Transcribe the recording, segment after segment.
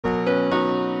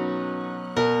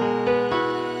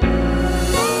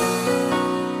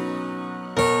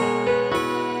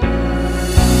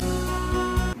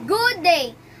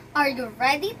Are you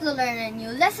ready to learn a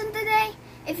new lesson today?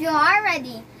 If you are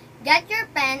ready, get your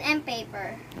pen and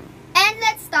paper. And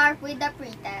let's start with the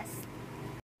pretest.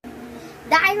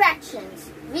 Directions.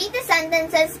 Read the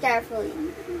sentences carefully.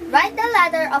 Write the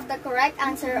letter of the correct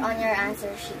answer on your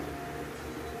answer sheet.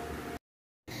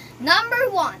 Number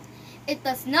 1. It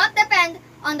does not depend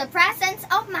on the presence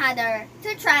of matter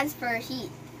to transfer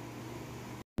heat.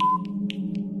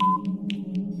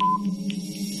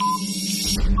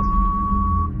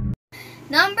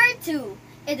 Number 2.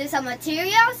 It is a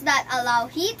materials that allow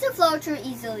heat to flow through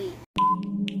easily.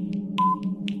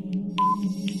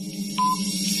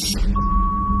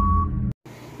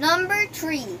 Number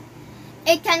 3.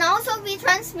 It can also be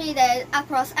transmitted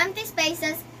across empty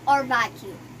spaces or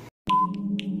vacuum.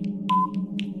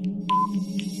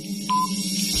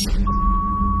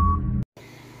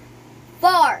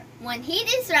 Four. When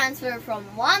heat is transferred from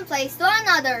one place to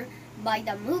another by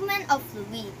the movement of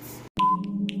fluids.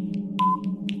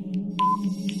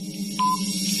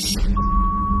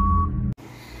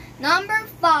 Number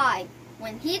 5.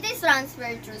 When heat is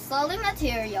transferred through solid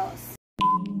materials.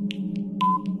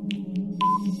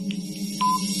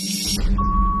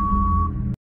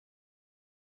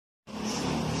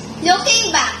 Looking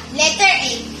back, letter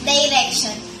A,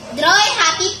 direction. Draw a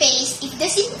happy face if the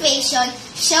situation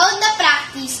showed the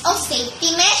practice of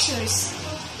safety measures.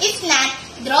 If not,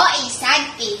 draw a sad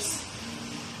face.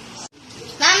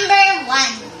 Number 1.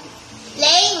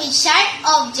 Playing with sharp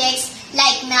objects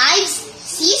like knives,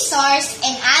 scissors,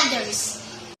 and others.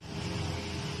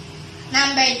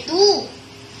 Number 2.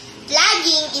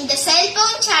 Plugging in the cell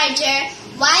phone charger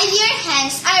while your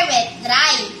hands are wet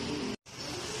dry.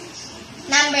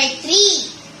 Number 3.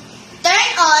 Turn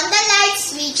on the light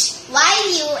switch while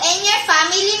you and your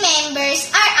family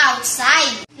members are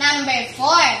outside. Number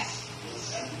 4.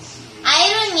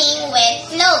 Ironing wet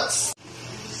clothes.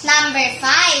 Number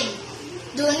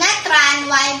 5. Do not run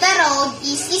while the road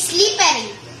is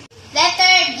slippery.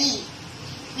 Letter B.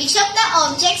 Which of the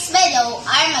objects below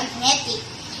are magnetic?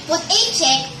 Put a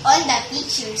check on the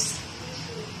pictures.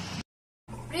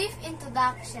 Brief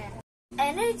introduction.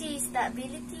 Energy is the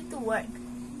ability to work.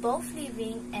 Both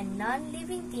living and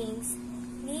non-living things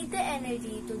need the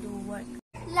energy to do work.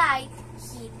 Light,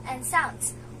 heat, and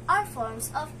sounds are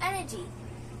forms of energy.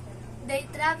 They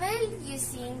travel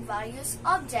using various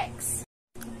objects.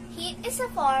 Heat is a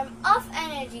form of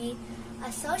energy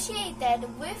associated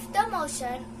with the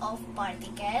motion of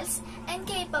particles and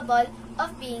capable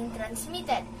of being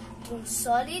transmitted through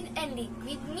solid and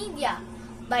liquid media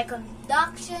by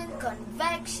conduction,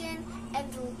 convection,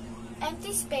 and through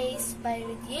empty space by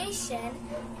radiation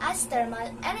as thermal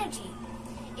energy.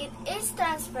 It is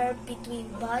transferred between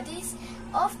bodies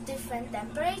of different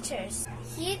temperatures.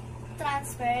 Heat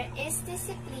transfer is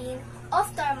discipline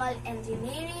of thermal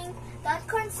engineering that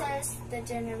concerns the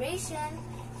generation,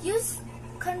 use,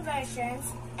 conversions,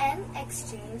 and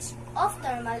exchange of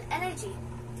thermal energy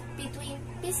between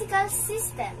physical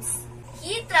systems.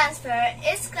 Heat transfer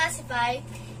is classified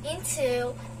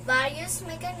into various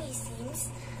mechanisms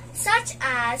such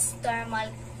as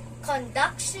thermal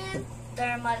conduction,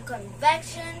 thermal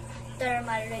convection,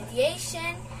 thermal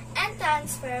radiation, and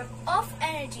transfer of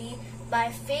energy by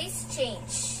phase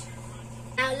change.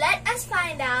 Now let us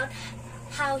find out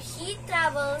how heat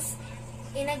travels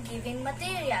in a given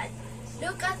material.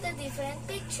 Look at the different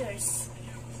pictures.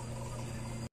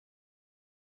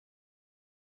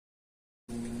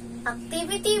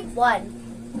 Activity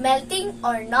 1. Melting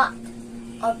or not.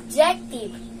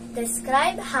 Objective.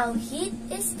 Describe how heat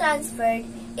is transferred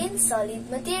in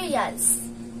solid materials.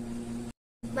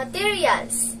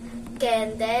 Materials: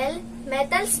 candle,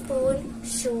 metal spoon,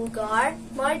 sugar,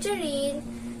 margarine,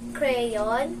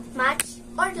 crayon, match,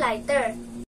 or lighter.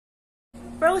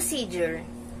 Procedure.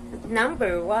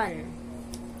 Number 1.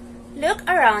 Look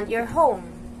around your home.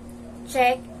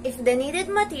 Check if the needed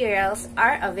materials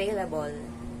are available.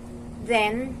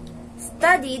 Then,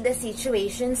 study the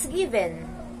situations given.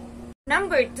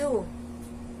 Number 2.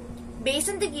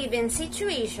 Based on the given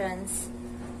situations,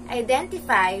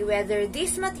 identify whether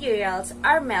these materials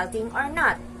are melting or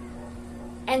not,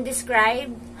 and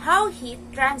describe how heat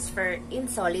transfer in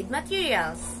solid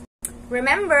materials.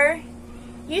 Remember,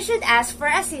 you should ask for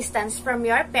assistance from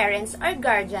your parents or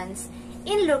guardians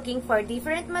in looking for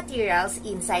different materials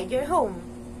inside your home.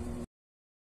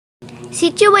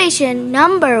 Situation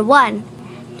number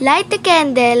 1. Light the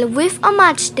candle with a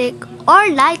matchstick or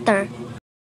lighter.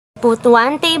 Put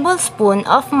 1 tablespoon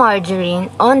of margarine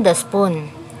on the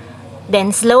spoon.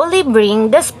 Then slowly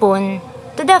bring the spoon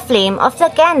to the flame of the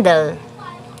candle.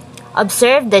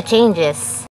 Observe the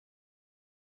changes.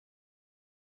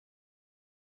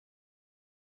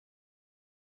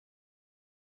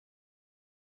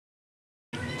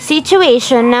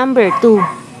 Situation number 2.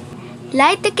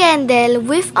 Light the candle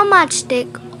with a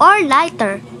matchstick or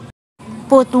lighter.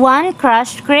 Put 1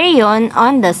 crushed crayon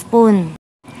on the spoon.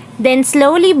 Then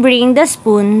slowly bring the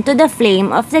spoon to the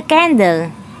flame of the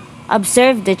candle.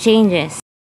 Observe the changes.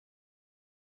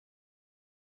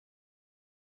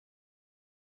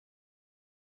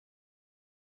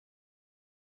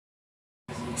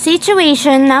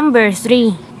 Situation number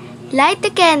 3. Light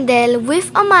the candle with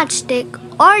a matchstick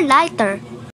or lighter.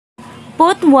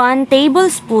 Put 1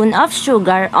 tablespoon of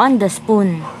sugar on the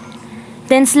spoon.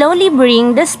 Then slowly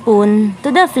bring the spoon to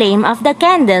the flame of the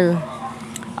candle.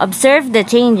 Observe the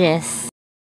changes.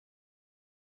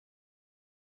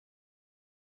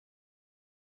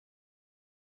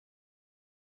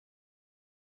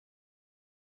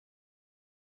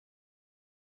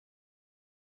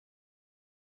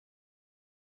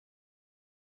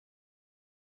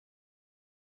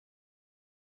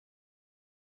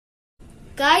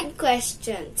 Guide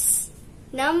questions.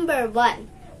 Number 1.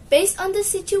 Based on the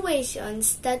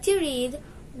situations that you read,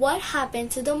 what happened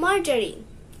to the margarine,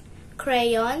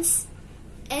 crayons,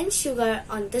 and sugar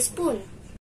on the spoon?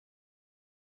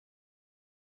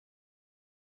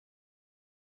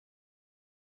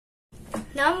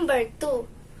 Number 2.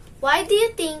 Why do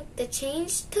you think the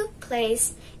change took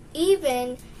place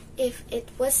even if it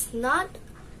was not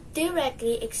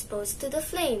directly exposed to the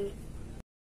flame?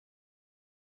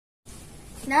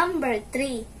 Number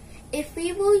 3. If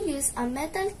we will use a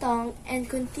metal tongue and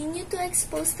continue to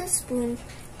expose the spoon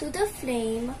to the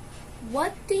flame,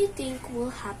 what do you think will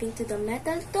happen to the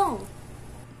metal tongue?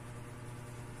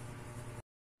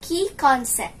 Key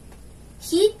concept.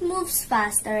 Heat moves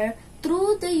faster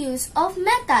through the use of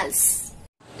metals.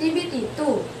 Activity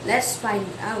 2. Let's find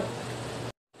out.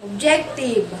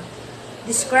 Objective.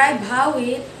 Describe how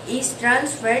heat is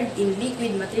transferred in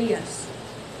liquid materials.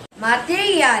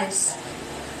 Materials.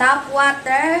 Tap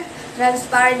water,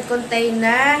 transparent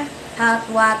container, hot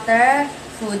water,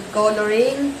 food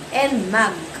coloring, and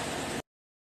mug.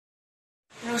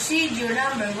 Procedure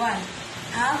number 1.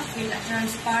 Fill a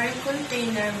transparent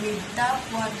container with tap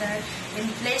water and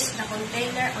place the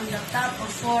container on the top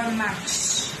of 4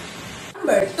 mugs.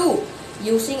 Number 2.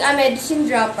 Using a medicine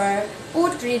dropper,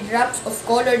 put 3 drops of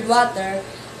colored water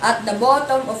at the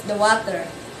bottom of the water.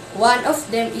 One of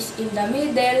them is in the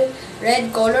middle,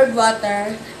 red colored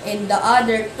water, and the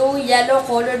other 2 yellow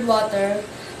colored water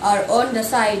are on the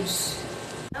sides.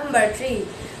 Number 3.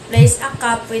 Place a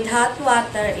cup with hot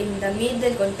water in the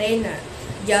middle container,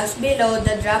 just below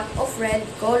the drop of red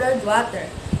colored water.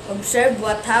 Observe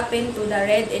what happened to the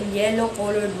red and yellow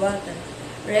colored water.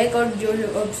 Record your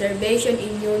observation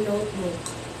in your notebook.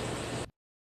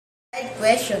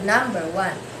 Question number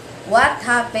 1. What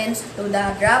happens to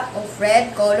the drop of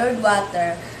red colored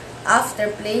water after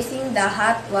placing the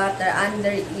hot water under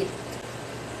it?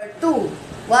 Number 2.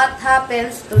 What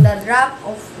happens to the drop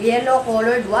of yellow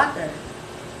colored water?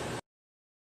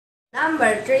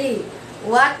 Number 3.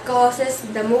 What causes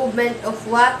the movement of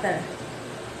water?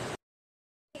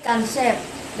 Concept.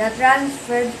 The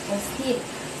transfer of heat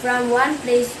from one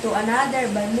place to another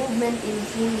by movement in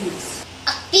fluids.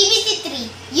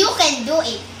 Activity 3. You can do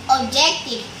it.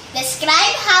 Objective.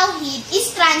 Describe how heat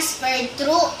is transferred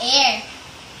through air.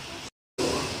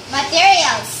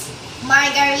 Materials.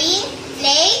 Margarine,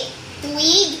 clay,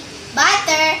 twig,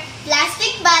 butter,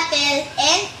 plastic bottle,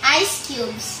 and ice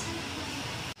cubes.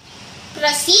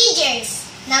 Procedures.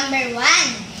 Number 1.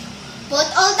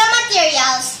 Put all the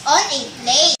materials on a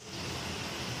plate.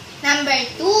 Number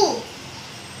 2.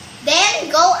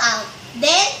 Then go out.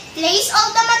 Then place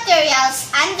all the materials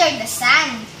under the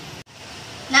sun.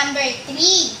 Number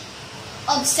 3.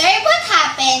 Observe what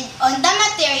happened on the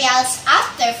materials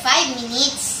after 5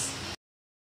 minutes.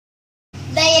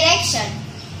 Direction.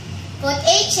 Put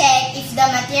a check if the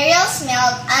materials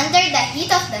melt under the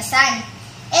heat of the sun,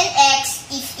 and X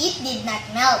if it did not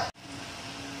melt.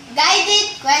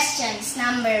 Guided questions.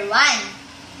 Number 1.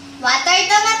 What are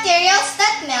the materials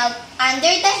that melt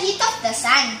under the heat of the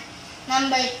sun?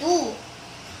 Number 2.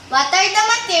 What are the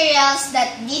materials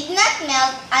that did not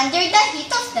melt under the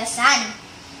heat of the sun?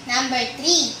 Number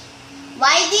 3.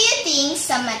 Why do you think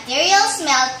some materials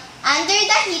melt under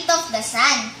the heat of the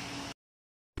sun?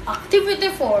 Activity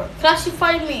 4.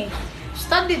 Classify me.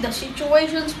 Study the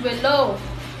situations below.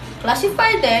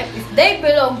 Classify them if they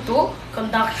belong to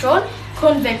conduction,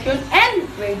 convection, and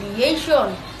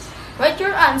radiation. Write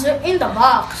your answer in the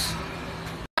box.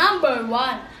 Number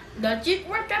 1. The teeth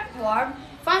were kept warm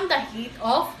from the heat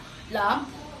of lamp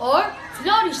or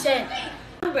fluorescent.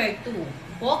 Number 2.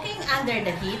 Walking under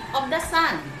the heat of the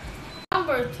sun.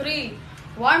 Number 3.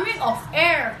 Warming of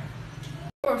air.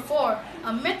 Number 4.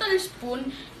 A metal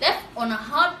spoon left on a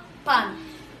hot pan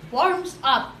warms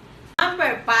up.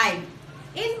 Number 5.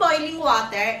 In boiling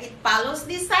water, it follows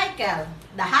this cycle.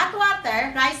 The hot water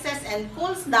rises and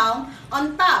cools down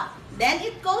on top. Then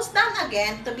it goes down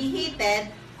again to be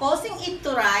heated, causing it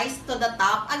to rise to the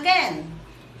top again.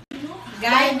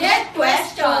 Guided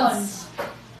questions.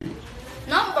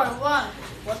 Number 1.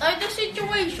 What are the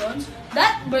situations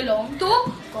that belong to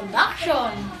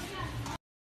conduction?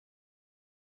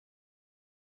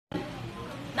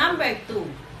 Number 2.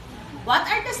 What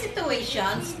are the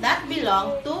situations that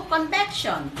belong to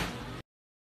convection?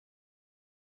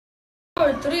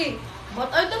 Number 3.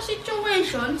 What are the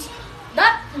situations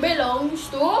that belongs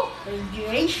to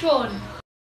radiation?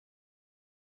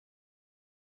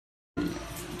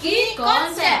 Key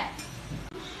concept.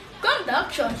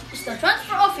 Conduction is the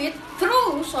transfer of heat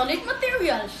through solid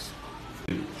materials.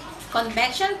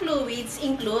 Convection fluids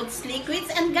includes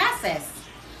liquids and gases.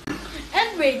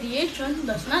 And radiation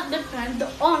does not depend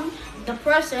on the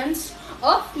presence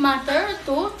of matter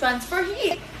to transfer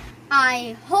heat.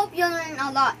 I hope you learned a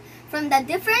lot from the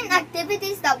different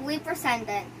activities that we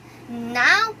presented.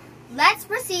 Now, let's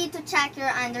proceed to check your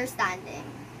understanding.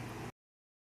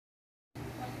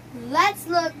 Let's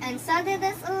look and study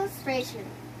this illustration.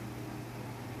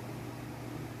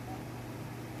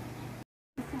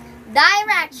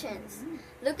 Directions.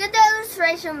 Look at the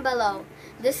illustration below.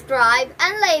 Describe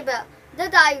and label the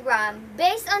diagram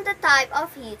based on the type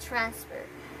of heat transfer.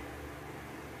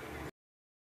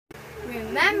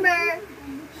 Remember,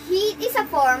 heat is a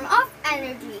form of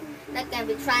energy that can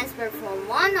be transferred from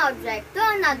one object to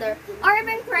another or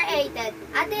even created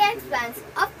at the expense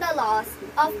of the loss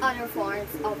of other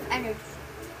forms of energy.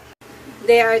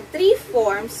 There are 3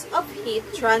 forms of heat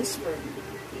transfer: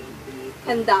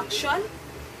 conduction,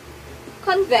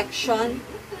 convection,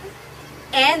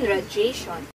 and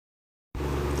radiation.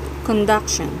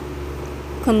 Conduction.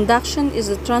 Conduction is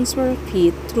the transfer of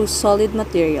heat through solid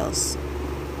materials.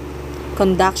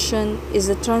 Conduction is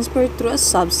the transfer through a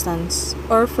substance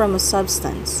or from a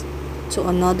substance to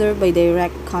another by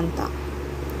direct contact.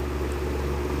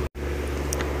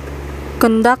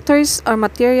 Conductors are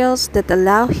materials that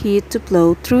allow heat to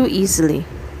flow through easily.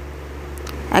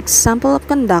 Examples of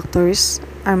conductors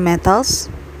are metals,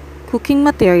 cooking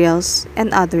materials,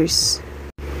 and others.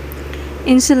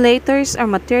 Insulators are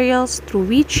materials through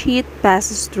which heat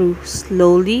passes through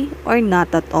slowly or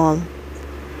not at all.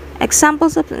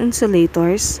 Examples of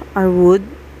insulators are wood,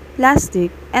 plastic,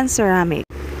 and ceramic.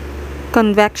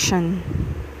 Convection.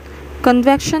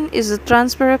 Convection is the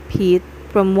transfer of heat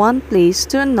from one place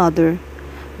to another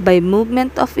by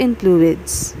movement of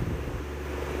fluids.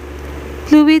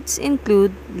 Fluids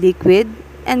include liquid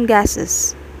and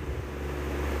gases.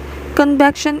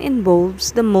 Convection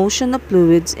involves the motion of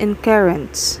fluids in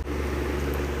currents.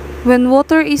 When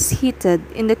water is heated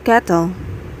in the kettle,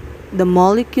 the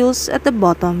molecules at the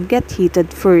bottom get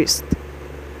heated first.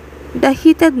 The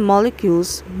heated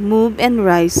molecules move and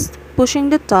rise, pushing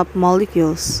the top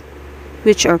molecules,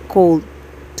 which are cold,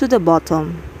 to the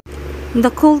bottom.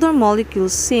 The colder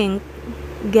molecules sink,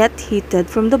 get heated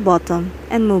from the bottom,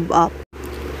 and move up.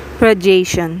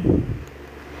 Radiation.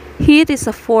 Heat is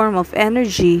a form of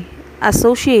energy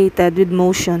associated with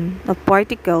motion of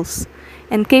particles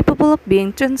and capable of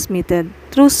being transmitted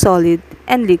through solid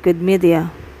and liquid media,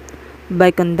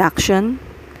 by conduction,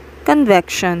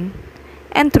 convection,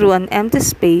 and through an empty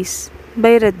space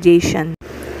by radiation.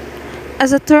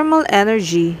 As a thermal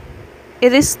energy,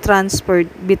 it is transferred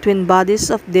between bodies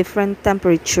of different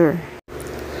temperature.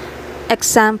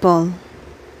 Example: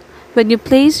 when you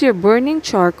place your burning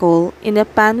charcoal in a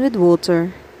pan with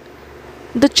water,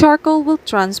 the charcoal will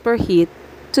transfer heat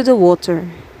to the water.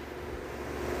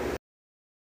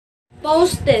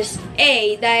 Post test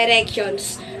A.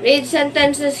 Directions. Read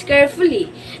sentences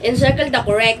carefully and circle the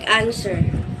correct answer.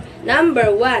 Number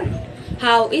 1.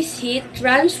 How is heat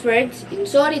transferred in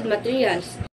solid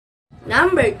materials?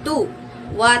 Number 2.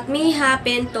 What may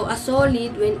happen to a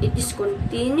solid when it is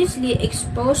continuously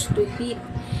exposed to heat?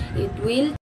 It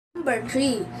will. Number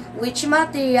 3. Which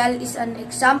material is an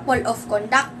example of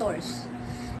conductors?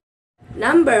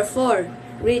 Number 4.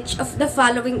 Which of the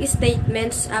following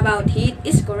statements about heat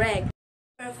is correct?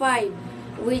 Number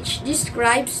 5. Which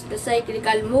describes the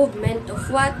cyclical movement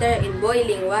of water in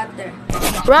boiling water?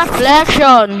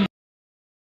 Reflection.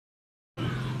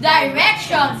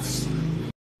 Directions.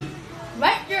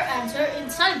 Write your answer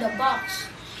inside the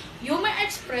box. You may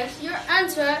express your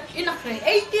answer in a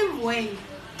creative way.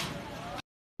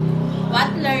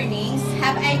 What learnings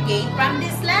have I gained from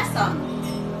this lesson?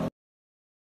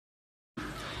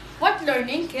 What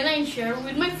learning can I share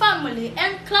with my family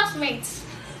and classmates?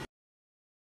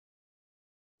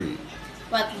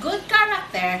 What good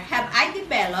character have I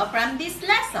developed from this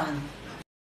lesson?